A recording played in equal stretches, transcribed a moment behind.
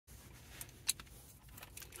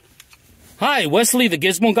Hi, Wesley the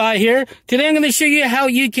Gizmo Guy here. Today I'm going to show you how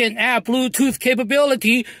you can add Bluetooth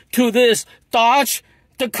capability to this Dodge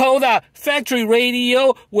Dakota factory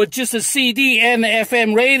radio with just a CD and an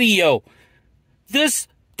FM radio. This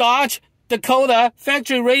Dodge Dakota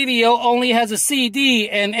factory radio only has a CD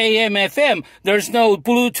and AM FM. There's no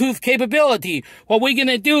Bluetooth capability. What we're going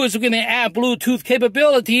to do is we're going to add Bluetooth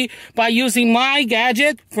capability by using my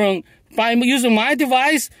gadget by using my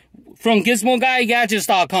device from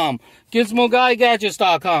GizmoGuyGadgets.com.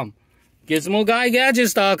 GizmoGuyGadgets.com.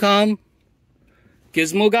 GizmoGuyGadgets.com.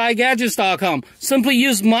 GizmoGuyGadgets.com. Simply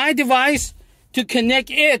use my device to connect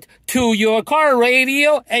it to your car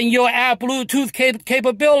radio, and you'll add Bluetooth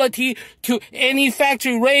capability to any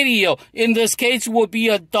factory radio. In this case, will be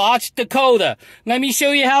a Dodge Dakota. Let me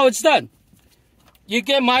show you how it's done. You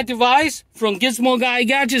get my device from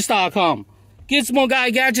GizmoGuyGadgets.com.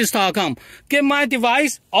 GizmoGuyGadgets.com. Get my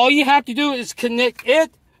device. All you have to do is connect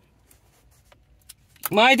it.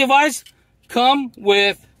 My device come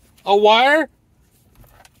with a wire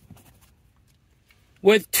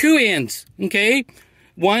with two ends, okay?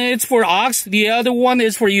 One is for aux, the other one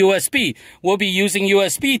is for USB. We'll be using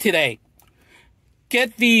USB today.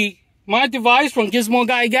 Get my device from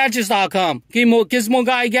GizmoGuyGadgets.com.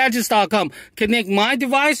 GizmoGuyGadgets.com. Connect my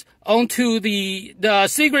device onto the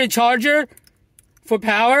secret charger for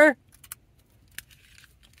power.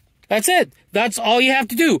 That's it. That's all you have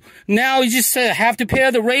to do. Now you just have to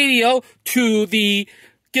pair the radio to the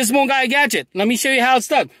Gizmo Guy gadget. Let me show you how it's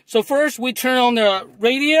done. So first, we turn on the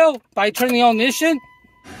radio by turning on ignition.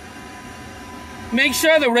 Make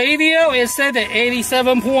sure the radio is set at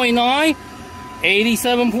 87.9.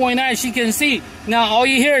 87.9, as you can see. Now all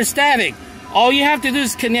you hear is static. All you have to do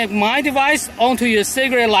is connect my device onto your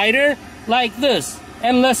cigarette lighter like this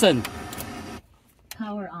and listen.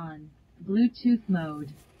 Power on. Bluetooth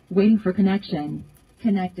mode. Waiting for connection.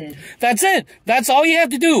 Connected. That's it. That's all you have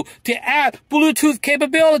to do to add Bluetooth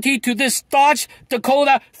capability to this Dodge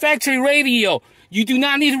Dakota factory radio. You do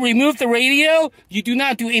not need to remove the radio. You do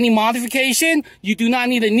not do any modification. You do not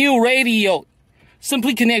need a new radio.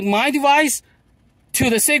 Simply connect my device to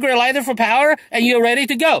the cigarette lighter for power, and you're ready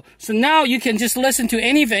to go. So now you can just listen to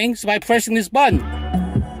anything by pressing this button.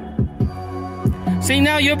 See,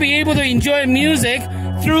 now you'll be able to enjoy music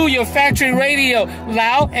through your factory radio,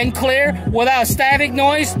 loud and clear, without static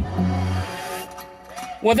noise,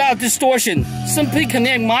 without distortion. Simply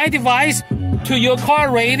connect my device to your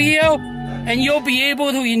car radio, and you'll be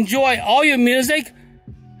able to enjoy all your music,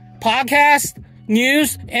 podcast,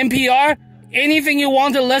 news, NPR, anything you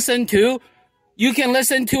want to listen to. You can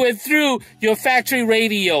listen to it through your factory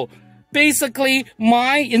radio. Basically,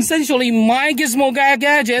 essentially my Gizmo Guy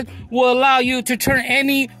gadget will allow you to turn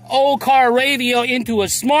any old car radio into a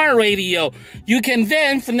smart radio. You can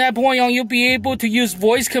then, from that point on, you'll be able to use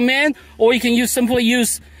voice command, or you can simply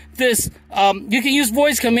use this. You can use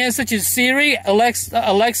voice commands such as Siri,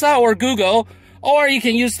 Alexa, or Google, or you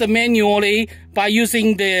can use them manually by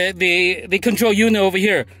using the control unit over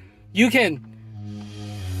here. You can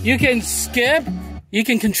skip, you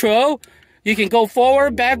can control. You can go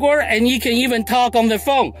forward, backward, and you can even talk on the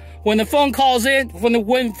phone. When the phone calls in, when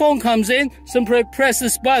the phone comes in, simply press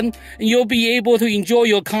this button, and you'll be able to enjoy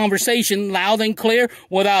your conversation loud and clear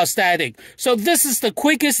without static. So this is the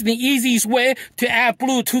quickest and the easiest way to add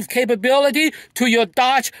Bluetooth capability to your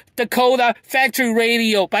Dodge Dakota factory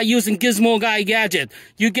radio by using Gizmo Guy Gadget.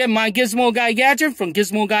 You get my Gizmo Guy Gadget from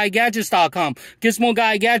GizmoGuyGadgets.com.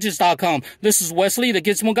 GizmoGuyGadgets.com. This is Wesley, the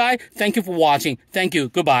Gizmo Guy. Thank you for watching. Thank you.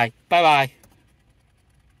 Goodbye. Bye-bye.